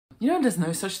You know, there's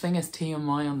no such thing as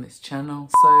TMI on this channel,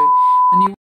 so when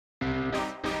you...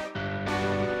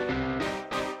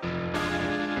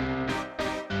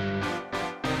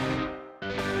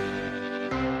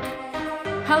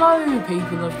 Hello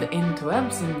people of the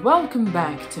interwebs, and welcome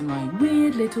back to my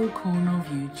weird little corner of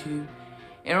YouTube.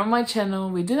 Here on my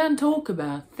channel we do then talk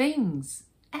about things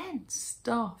and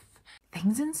stuff.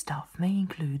 Things and stuff may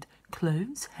include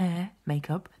clothes, hair,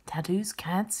 makeup, tattoos,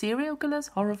 cats, serial killers,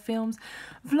 horror films,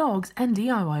 vlogs and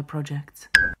DIY projects.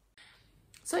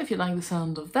 So if you like the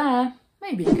sound of that,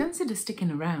 maybe consider sticking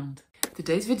around.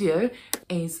 Today's video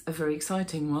is a very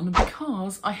exciting one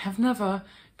because I have never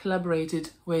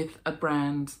collaborated with a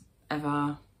brand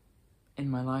ever in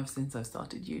my life since I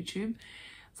started YouTube.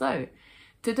 So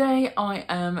today I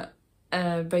am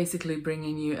basically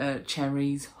bringing you a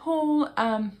Cherryz haul.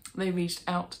 They reached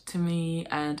out to me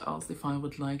and asked if I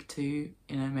would like to, you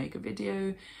know, make a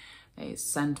video. They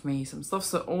sent me some stuff,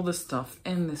 so all the stuff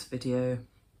in this video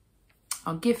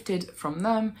are gifted from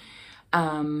them.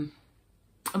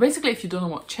 Basically, if you don't know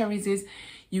what Cherryz is,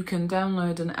 you can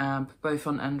download an app both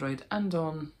on Android and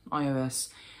on iOS,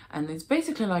 and it's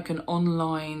basically like an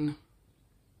online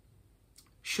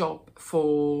shop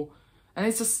for, and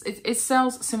it's just it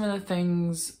sells similar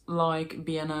things like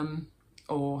B&M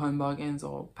or Home Bargains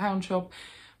or Pound Shop,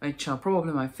 which are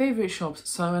probably my favorite shops.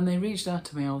 So when they reached out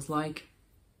to me, I was like,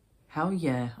 hell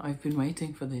yeah, I've been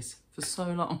waiting for this for so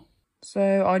long.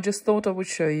 So I just thought I would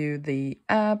show you the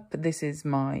app. This is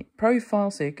my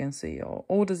profile, so you can see your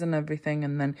orders and everything.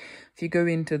 And then if you go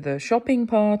into the shopping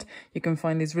part, you can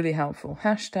find these really helpful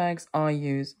hashtags. I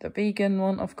use the vegan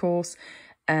one, of course.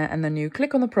 And then you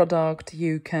click on the product,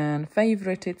 you can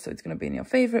favorite it, so it's going to be in your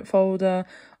favorite folder.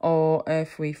 Or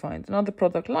if we find another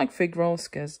product like fig rolls,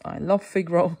 because I love fig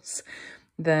rolls,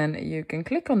 then you can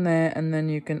click on there and then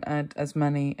you can add as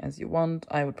many as you want.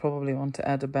 I would probably want to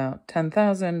add about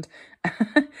 10,000.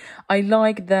 I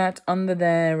like that under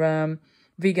their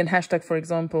vegan hashtag, for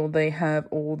example, they have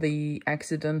all the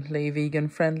accidentally vegan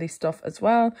friendly stuff as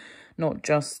well, not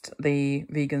just the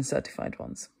vegan certified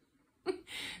ones.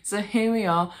 So here we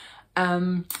are.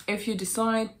 If you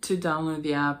decide to download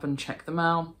the app and check them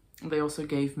out, they also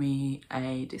gave me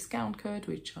a discount code,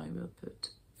 which I will put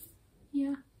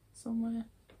here somewhere.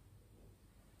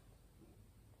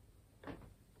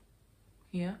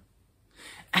 Here.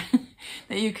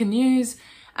 That you can use,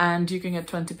 and you can get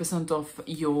 20% off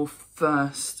your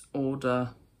first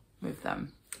order with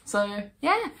them. So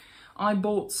yeah, I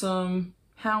bought some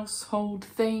household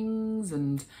things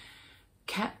and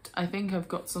cat. I think I've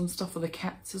got some stuff for the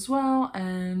cats as well,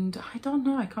 and I don't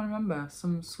know, I can't remember,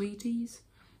 some sweeties.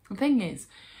 The thing is,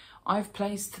 I've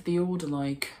placed the order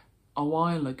like a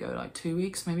while ago, like 2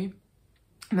 weeks maybe,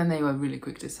 and then they were really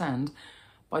quick to send,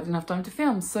 but I didn't have time to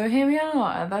film. So here we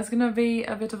are. That's gonna be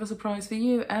a bit of a surprise for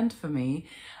you and for me,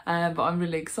 but I'm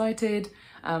really excited.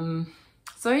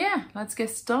 So yeah, let's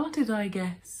get started, I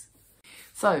guess.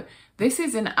 So this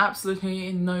is in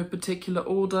absolutely no particular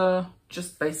order,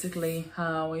 just basically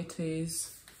how it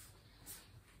is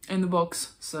in the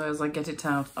box. So as I get it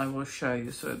out, I will show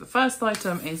you. So the first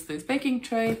item is this baking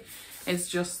tray. It's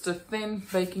just a thin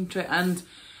baking tray, and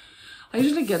I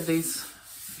usually get these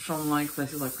from like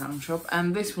places like Pound Shop,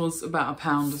 and this was about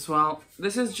 £1 as well.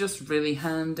 This is just really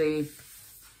handy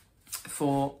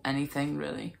for anything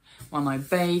really when I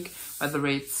bake, whether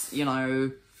it's, you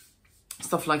know,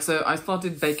 stuff like, so I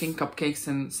started baking cupcakes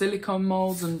in silicone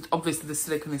molds, and obviously the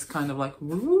silicone is kind of like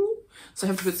woo, so I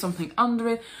have to put something under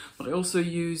it. But I also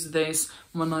use this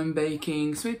when I'm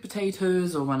baking sweet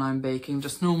potatoes or when I'm baking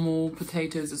just normal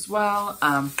potatoes as well.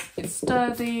 It's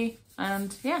sturdy,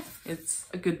 and yeah, it's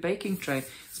a good baking tray,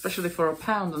 especially for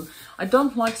 £1. And I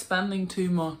don't like spending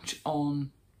too much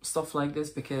on stuff like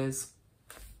this because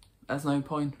there's no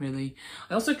point really.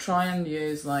 I also try and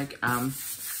use like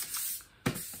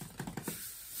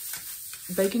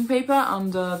baking paper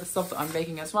under the stuff that I'm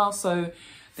baking as well, so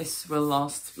this will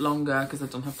last longer because I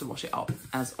don't have to wash it up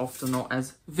as often or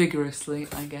as vigorously,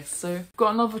 I guess. So I've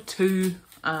got another 2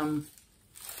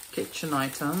 kitchen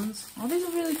items. Oh, these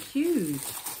are really cute.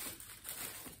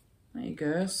 There you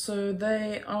go. So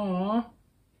they are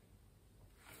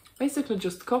basically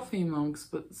just coffee mugs,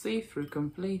 but see-through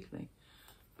completely.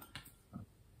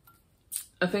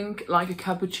 I think like a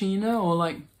cappuccino, or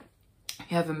like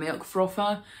you have a milk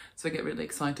frother, so I get really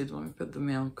excited when we put the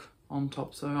milk on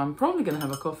top. So I'm probably gonna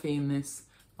have a coffee in this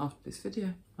after this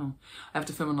video. Oh, I have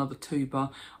to film another 2,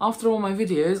 but after all my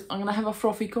videos, I'm gonna have a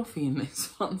frothy coffee in this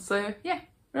one. So yeah,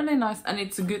 really nice, and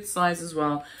it's a good size as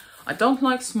well. I don't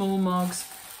like small mugs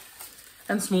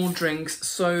and small drinks,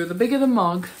 so the bigger the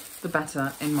mug, the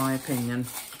better in my opinion.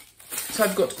 So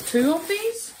I've got 2 of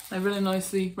these. They're really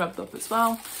nicely wrapped up as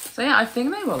well. So yeah, I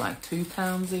think they were like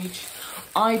 £2 each.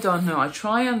 I don't know. I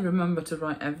try and remember to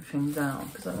write everything down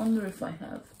because I wonder if I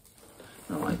have.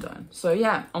 No, I don't. So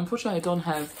yeah, unfortunately I don't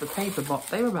have the paper, but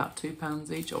they were about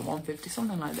 £2 each or £1.50,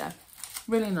 something like that.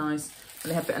 Really nice,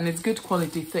 really happy, and it's good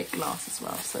quality thick glass as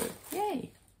well, so yay.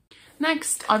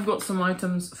 Next, I've got some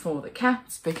items for the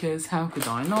cats because how could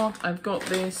I not? I've got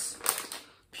this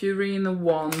Purina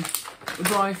One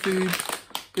dry food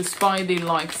because Spidey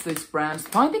likes this brand.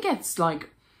 Spidey gets like,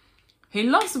 he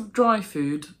loves dry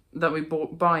food that we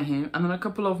bought by him, and then a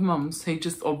couple of months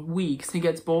or weeks he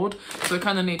gets bored, so I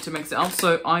kind of need to mix it up.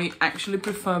 So I actually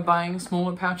prefer buying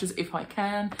smaller pouches if I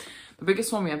can. The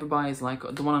biggest one we ever buy is like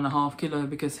the 1.5 kilo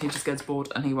because he just gets bored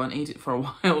and he won't eat it for a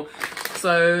while.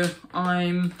 So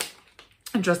I'm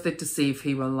interested to see if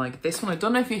he will like this one. I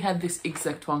don't know if he had this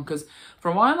exact one because for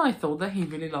a while I thought that he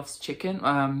really loves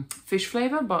chicken, fish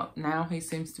flavor, but now he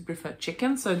seems to prefer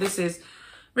chicken. So this is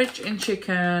rich in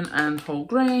chicken and whole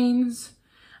grains.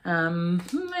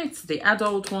 It's the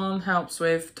adult one, helps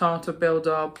with tartar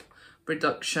buildup,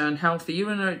 reduction, healthy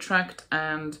urinary tract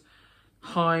and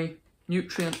high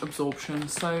nutrient absorption.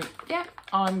 So yeah,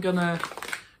 I'm gonna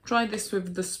try this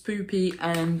with the Spoopy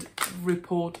and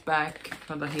report back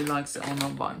whether he likes it or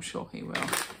not, but I'm sure he will.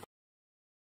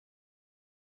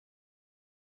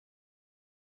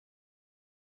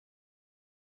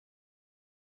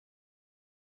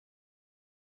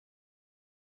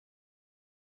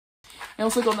 I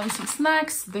also got them some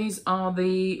snacks. These are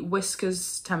the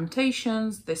Whiskers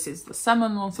Temptations. This is the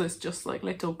salmon one, so it's just like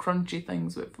little crunchy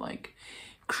things with like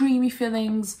creamy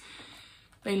fillings.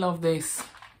 They love this,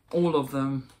 all of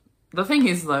them. The thing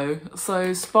is though,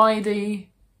 so Spidey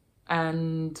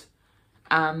and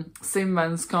Simba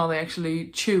and Scar, they actually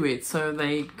chew it, so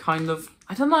they kind of,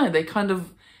 I don't know, they kind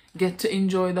of get to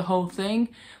enjoy the whole thing.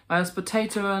 Whereas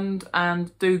Potato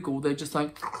and Dougal, they're just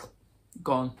like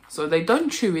gone. So they don't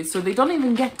chew it, so they don't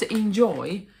even get to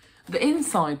enjoy the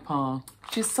inside part,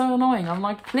 which is so annoying. I'm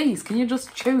like, please, can you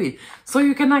just chew it so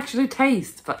you can actually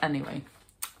taste? But anyway,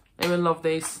 they will love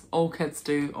this. All cats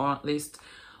do, or at least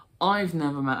I've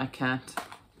never met a cat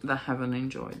that haven't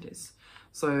enjoyed this.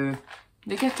 So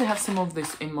they get to have some of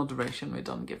this in moderation. We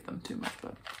don't give them too much,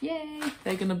 but yay,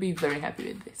 they're gonna be very happy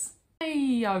with this.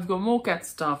 Hey, I've got more cat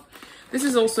stuff. This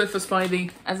is also for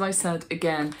Spidey. As I said,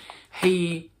 again,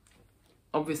 he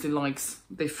obviously likes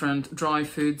different dry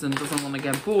foods and doesn't want to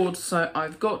get bored. So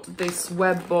I've got this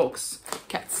web box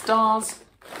Cat Stars.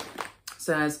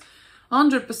 Says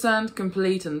 100%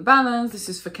 complete and balanced. This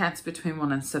is for cats between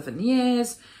 1 and 7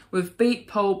 years with beet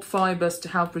pulp fibers to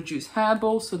help reduce hair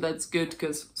balls. So that's good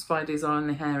because Spideys are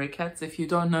only hairy cats. If you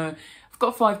don't know, I've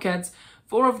got 5 cats.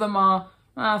 3 of them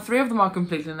are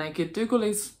completely naked. Dougal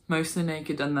is mostly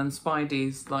naked, and then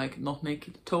Spidey's like not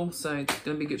naked at all. So it's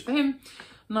gonna be good for him.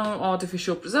 No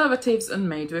artificial preservatives and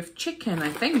made with chicken. I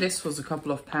think this was a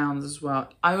couple of pounds as well.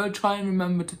 I will try and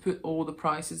remember to put all the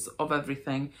prices of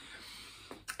everything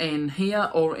in here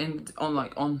or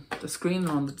on the screen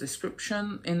or on the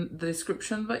description,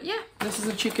 but yeah, this is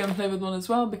a chicken flavored one as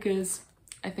well because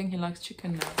I think he likes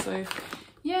chicken now, so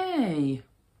yay.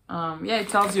 Yeah, it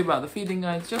tells you about the feeding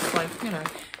guides, just like, you know,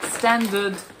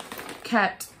 standard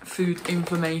cat food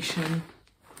information.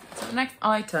 So the next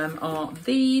item are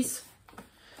these,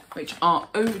 which are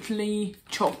Oatly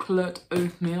chocolate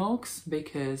oat milks,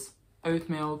 because oat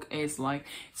milk is like,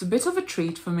 it's a bit of a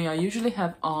treat for me. I usually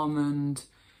have almond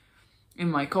in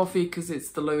my coffee because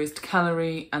it's the lowest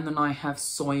calorie, and then I have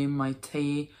soy in my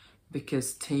tea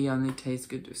because tea only tastes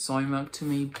good with soy milk to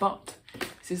me, but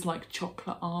this is like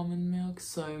chocolate almond milk.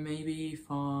 So maybe if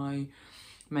I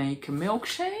make a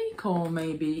milkshake, or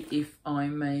maybe if I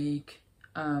make,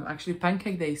 actually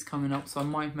Pancake Day is coming up, so I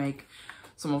might make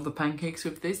some of the pancakes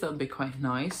with this. That'll be quite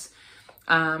nice.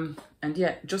 And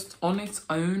yeah, just on its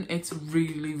own, it's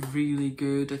really, really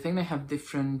good. I think they have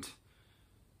different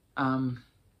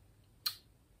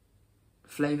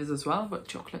flavors as well, but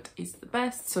chocolate is the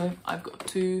best. So I've got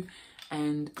 2,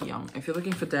 and yum. If you're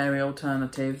looking for dairy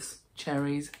alternatives,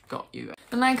 Cherryz got you.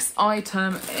 The next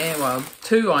item, well,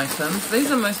 2 items.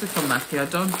 These are mostly for Matthew. I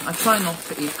try not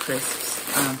to eat crisps.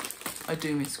 I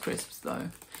do miss crisps though.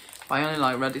 I only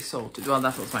like ready salted. Well,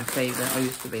 that was my favourite. I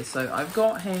used to be. So I've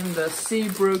got him the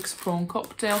Seabrooks prawn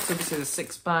cocktail. So this is a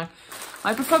 6-pack.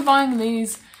 I prefer buying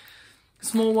these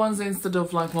small ones instead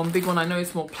of like one big one. I know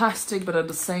it's more plastic, but at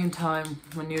the same time,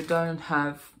 when you don't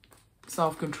have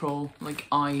self-control, like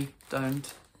I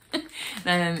don't,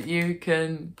 then you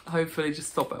can hopefully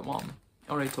just stop at 1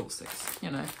 or 8 or 6,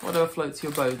 you know, whatever floats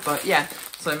your boat. But yeah,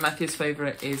 so Matthew's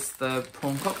favourite is the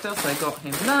prawn cocktail. So I got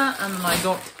him that, and then I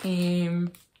got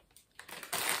him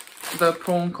the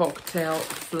prawn cocktail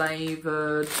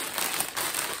flavoured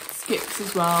skips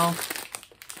as well.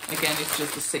 Again, it's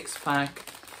just a 6-pack.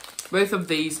 Both of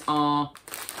these are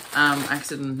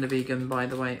accidentally vegan, by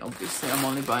the way. Obviously, I'm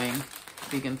only buying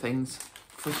vegan things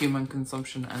for human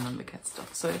consumption and then the cat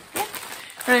stuff. So, yeah,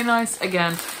 very nice.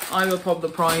 Again, I will pop the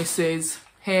prices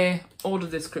here or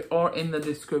in the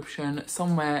description.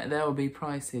 Somewhere there will be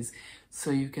prices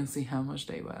so you can see how much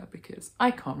they were, because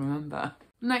I can't remember.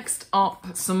 Next up,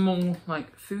 some more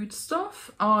like food stuff.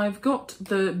 I've got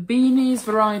the Beanies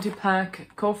variety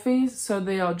pack coffees. So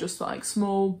they are just like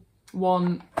small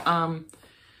one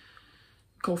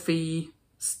coffee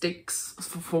sticks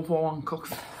for one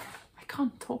coffee. I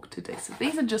can't talk today. So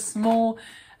these are just small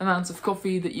amounts of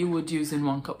coffee that you would use in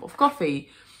 1 cup of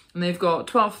coffee. And they've got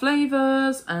 12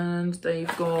 flavours, and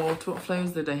they've got, what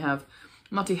flavours do they have?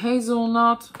 Nutty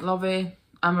hazelnut, love it.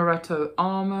 Amaretto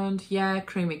almond, yeah,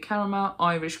 creamy caramel,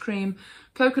 Irish cream,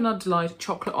 coconut delight,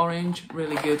 chocolate orange,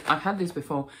 really good. I've had this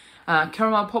before.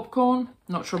 Caramel popcorn,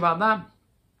 not sure about that.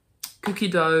 Cookie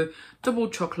dough, double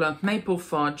chocolate, maple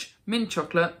fudge, mint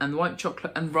chocolate, and white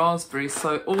chocolate and raspberry.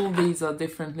 So all these are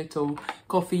different little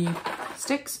coffee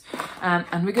sticks. And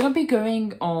we're gonna be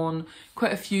going on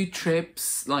quite a few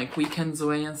trips, like weekends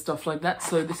away and stuff like that.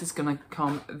 So this is gonna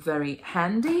come very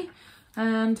handy.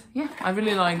 And yeah, I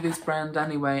really like this brand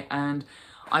anyway, and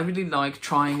I really like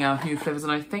trying out new flavours.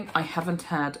 And I think I haven't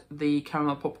had the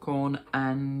caramel popcorn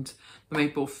and the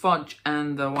maple fudge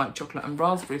and the white chocolate and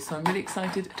raspberry, so I'm really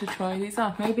excited to try these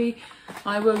out. Maybe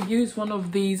I will use one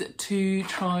of these to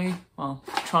try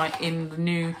in the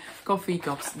new coffee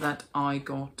cups that I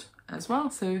got as well.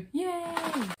 So yay!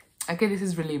 Okay, this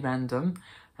is really random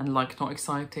and like not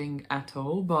exciting at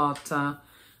all, but I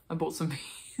bought some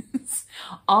beans.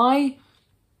 I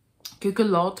cook a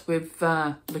lot with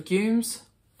legumes.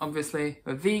 Obviously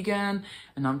we're vegan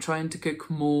and I'm trying to cook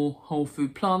more whole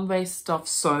food plant-based stuff,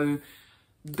 so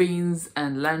beans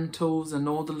and lentils and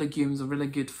all the legumes are really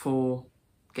good for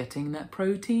getting that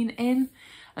protein in.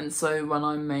 And so when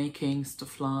I'm making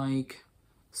stuff like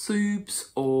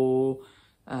soups or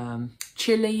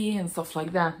chili and stuff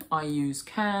like that, I use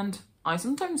canned. I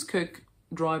sometimes cook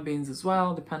dry beans as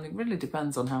well, really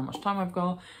depends on how much time I've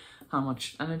got, how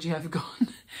much energy I've got.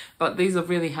 But these are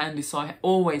really handy, so I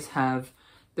always have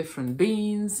different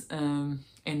beans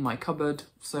in my cupboard,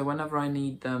 so whenever I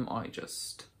need them I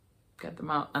just get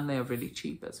them out, and they are really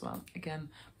cheap as well. Again,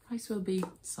 price will be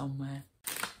somewhere.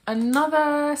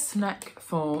 Another snack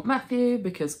for Matthew,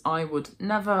 because I would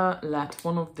never let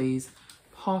one of these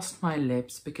past my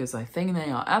lips because I think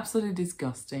they are absolutely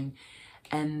disgusting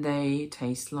and they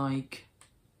taste like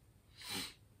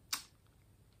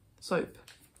soap.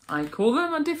 I call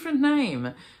them a different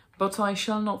name, but I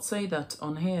shall not say that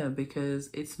on here because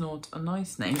it's not a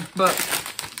nice name. But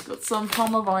got some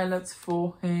Parma violets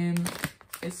for him.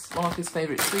 It's one of his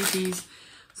favourite sweeties.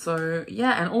 So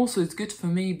yeah, and also it's good for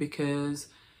me because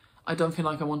I don't feel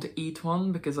like I want to eat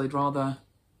one, because I'd rather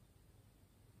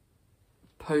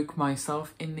poke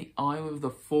myself in the eye with the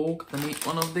fork than eat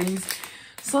one of these.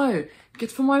 So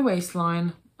good for my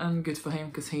waistline and good for him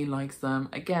because he likes them.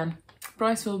 Again,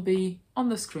 price will be on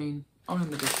the screen or in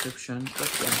the description,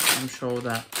 but yeah, I'm sure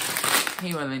that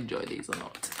he will enjoy these a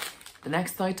lot. The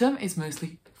next item is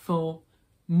mostly for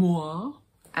moi,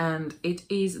 and it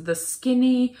is the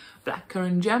Skinny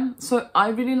blackcurrant jam. So I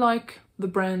really like the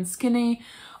brand Skinny.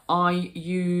 I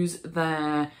use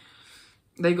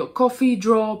they've got coffee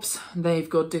drops, they've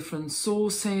got different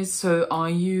sauces, so I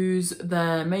use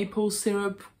their maple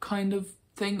syrup kind of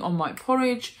thing on my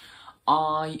porridge.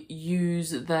 I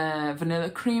use their vanilla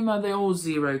creamer. They're all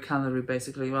 0 calorie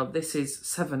basically. Well, this is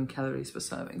 7 calories per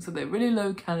serving, so they're really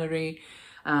low calorie,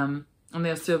 and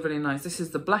they're still really nice. This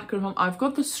is the blackcurrant one. I've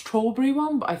got the strawberry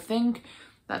one, but I think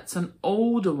that's an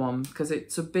older one because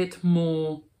it's a bit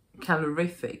more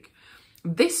calorific.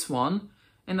 This one,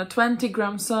 in a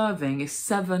 20-gram serving, is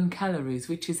 7 calories,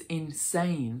 which is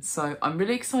insane. So I'm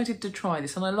really excited to try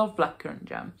this, and I love blackcurrant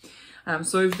jam.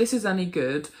 So if this is any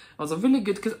good, it was really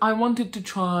good because I wanted to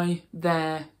try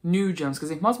their new jams because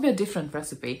it must be a different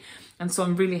recipe. And so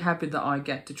I'm really happy that I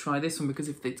get to try this one, because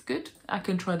if it's good, I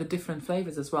can try the different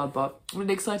flavors as well. But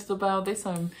really excited about this.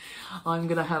 I'm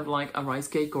gonna have like a rice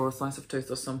cake or a slice of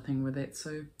toast or something with it.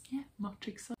 So yeah, much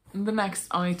excited. The next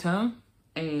item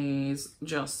is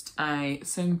just a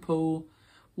simple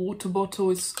water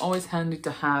bottle. It's always handy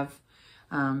to have,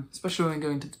 especially when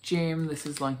going to the gym. This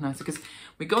is like nice because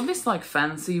we got this like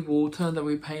fancy water that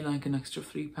we pay like an extra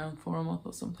 £3 for a month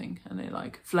or something, and they're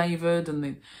like flavoured and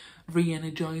it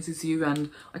re-energizes you.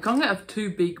 And I can't get a too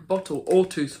big bottle or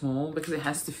too small because it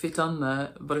has to fit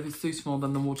under, but if it's too small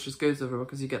then the water just goes over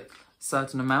because you get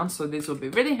certain amount. So this will be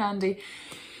really handy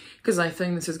because I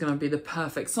think this is going to be the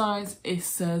perfect size. It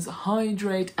says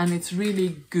hydrate and it's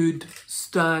really good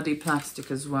sturdy plastic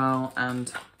as well.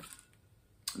 And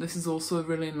this is also a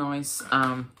really nice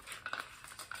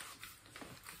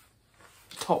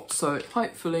top, so it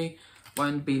hopefully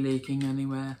won't be leaking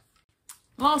anywhere.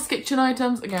 Last kitchen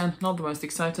items, again, not the most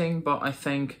exciting, but I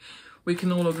think we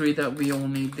can all agree that we all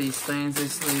need these things.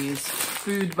 It's these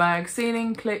food bag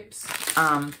sealing clips.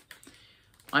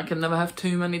 I can never have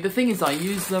too many. The thing is, I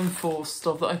use them for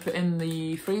stuff that I put in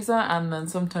the freezer, and then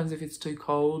sometimes if it's too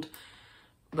cold,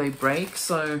 they break.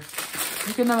 So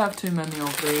you can never have too many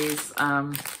of these.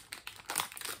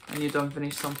 When you don't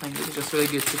finish something, it's just really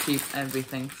good to keep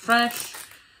everything fresh.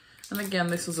 And again,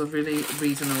 this was a really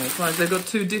reasonable price. They've got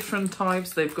two different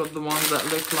types. They've got the ones that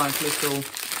look like little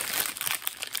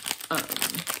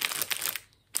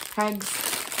pegs,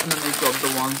 and then they've got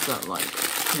the ones that, like,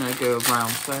 you know, go around.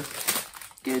 So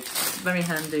good, very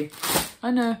handy.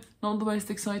 I know, not the most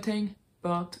exciting,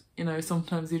 but you know,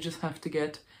 sometimes you just have to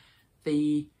get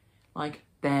the, like,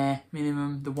 bare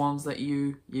minimum, the ones that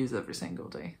you use every single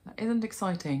day. That isn't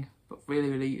exciting, but really,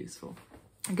 really useful.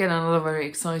 Again, another very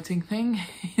exciting thing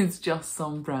is just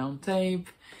some brown tape.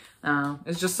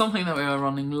 It's just something that we were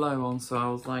running low on, so I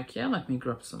was like, yeah, let me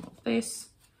grab some of this.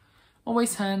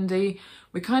 Always handy.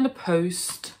 We kind of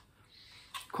post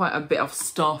quite a bit of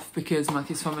stuff because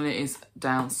Matthew's family is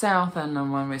down south, and then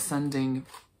when we're sending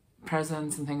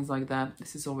presents and things like that,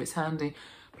 this is always handy.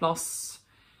 Plus,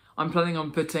 I'm planning on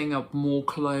putting up more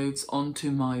clothes onto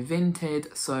my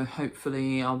Vinted, so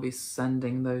hopefully I'll be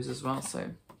sending those as well, so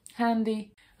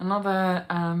handy. Another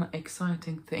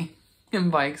exciting thing,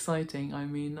 and by exciting I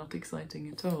mean not exciting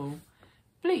at all,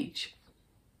 bleach.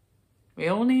 We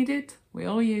all need it, we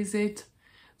all use it,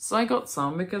 so I got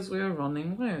some because we are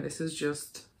running low. This is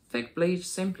just thick bleach,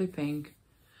 simply pink.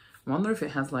 I wonder if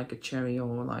it has like a cherry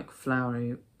or like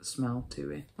flowery smell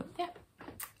to it, but yeah,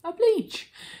 a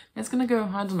bleach. It's gonna go,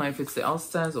 I don't know if it's the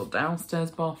upstairs or downstairs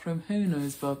bathroom, who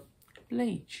knows, but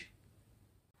bleach.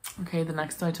 Okay, the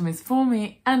next item is for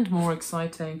me and more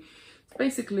exciting. It's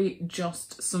basically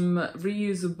just some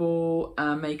reusable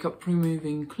makeup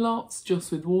removing cloths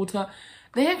just with water.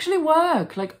 They actually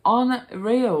work, like,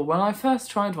 unreal. When I first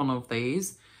tried one of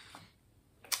these,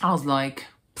 I was like,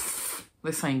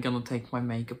 this ain't gonna take my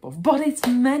makeup off, but it's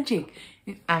magic.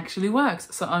 It actually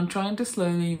works. So I'm trying to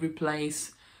slowly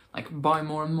replace, like, buy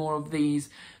more and more of these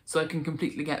so I can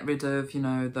completely get rid of, you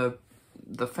know,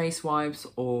 the face wipes,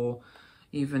 or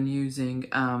even using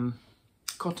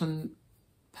cotton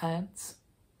pads,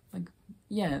 like,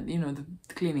 yeah, you know, the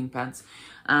cleaning pads.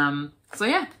 So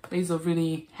yeah, these are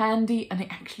really handy and they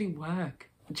actually work.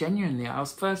 Genuinely, I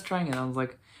was first trying it, I was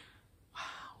like,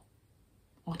 wow,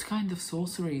 what kind of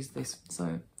sorcery is this?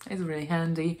 So it's really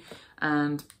handy,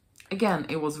 and again,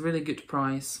 it was a really good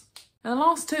price. And the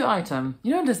last two item,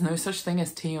 you know, there's no such thing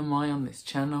as TMI on this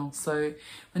channel, so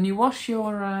when you wash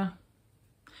your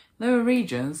lower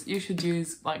regions, you should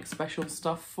use like special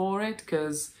stuff for it,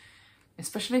 because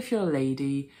especially if you're a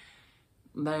lady,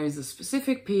 there is a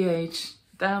specific pH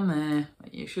down there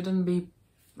that you shouldn't be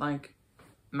like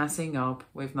messing up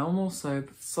with normal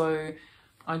soap. So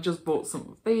I just bought some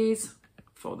of these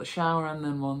for the shower and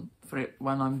then one for it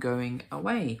when I'm going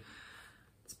away.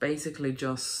 It's basically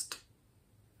just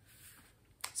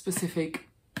specific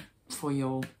for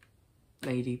your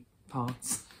lady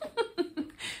parts.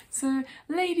 So,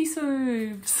 lady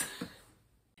soaps.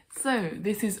 So,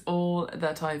 this is all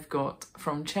that I've got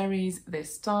from Cherryz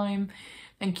this time.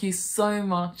 Thank you so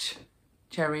much,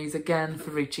 Cherryz, again for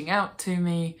reaching out to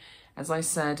me. As I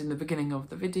said in the beginning of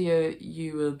the video,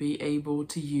 you will be able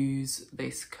to use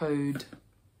this code,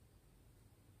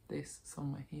 this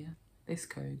somewhere here, this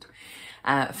code,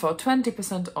 for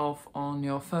 20% off on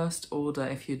your first order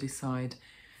if you decide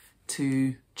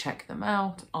to check them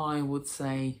out. I would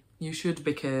say you should,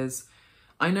 because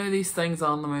I know these things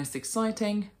aren't the most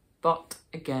exciting, but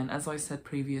again, as I said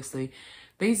previously,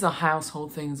 these are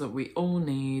household things that we all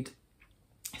need,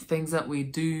 things that we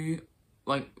do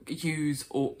like use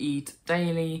or eat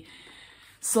daily.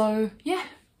 So yeah,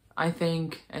 I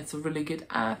think it's a really good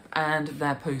app, and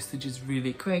their postage is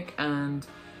really quick and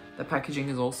the packaging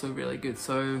is also really good.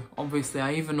 So obviously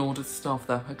I even ordered stuff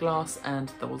that were glass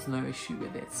and there was no issue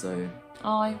with it, so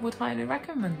I would highly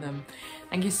recommend them.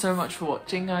 Thank you so much for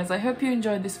watching, guys. I hope you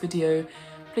enjoyed this video.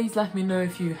 Please let me know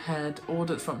if you had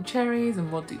ordered from Cherryz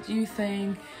and what did you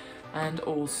think, and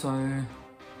also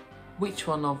which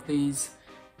one of these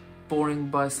boring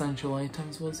but essential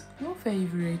items was your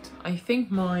favourite. I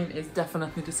think mine is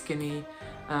definitely the skinny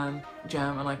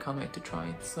jam, and I can't wait to try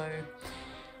it. So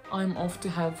I'm off to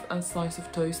have a slice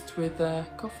of toast with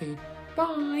coffee.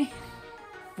 Bye!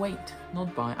 Wait,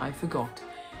 not bye, I forgot.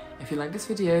 If you like this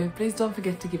video, please don't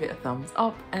forget to give it a thumbs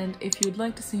up, and if you'd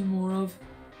like to see more of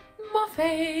my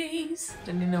face,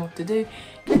 then you know what to do.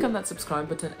 Click on that subscribe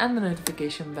button and the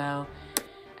notification bell,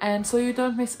 and so you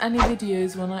don't miss any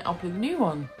videos when I upload a new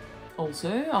one.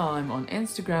 Also, I'm on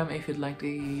Instagram if you'd like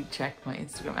to check my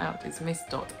Instagram out. It's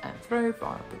miss.thrope,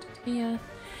 I'll put it here.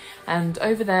 And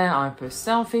over there I post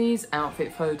selfies,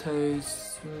 outfit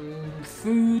photos,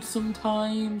 food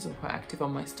sometimes. I'm quite active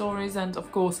on my stories, and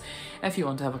of course, if you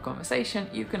want to have a conversation,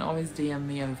 you can always DM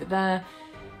me over there.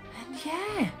 And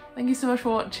yeah, thank you so much for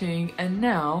watching, and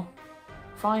now,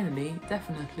 finally,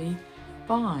 definitely,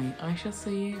 bye. I shall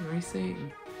see you very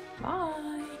soon. Bye!